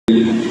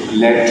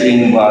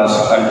latrine was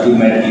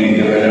ultimately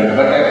developed.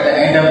 But at the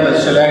end of the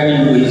slide,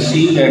 you will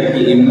see that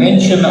the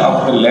invention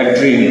of the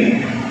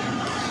latrine,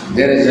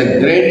 there is a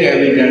great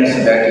evidence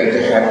that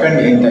it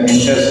happened in the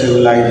Indus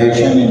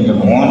civilization in the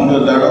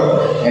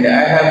Dhuro, and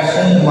I have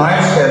seen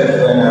myself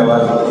when I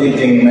was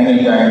visiting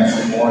many times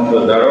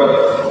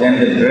Dhuro. Then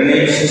the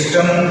drainage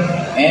system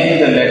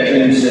and the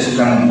latrine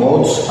system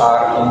both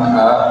are in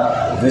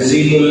a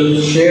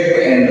visible shape,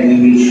 and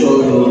we will show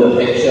you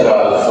the picture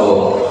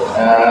also.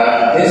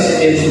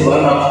 This is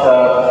one of the,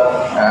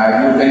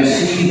 you can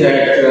see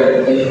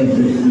that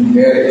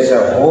there is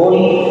a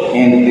hole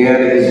and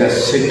there is a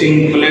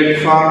sitting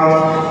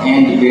platform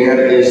and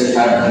there is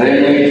a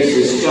drainage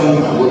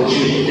system which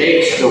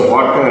takes the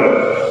water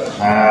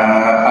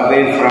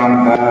away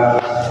from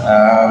the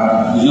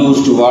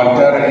used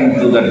water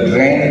into the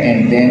drain,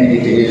 and then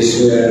it is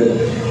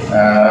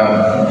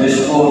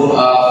disposed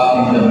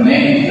of in the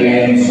main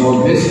drain.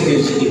 So this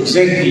is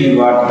exactly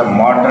what the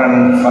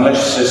modern flush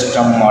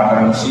system,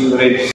 modern sewerage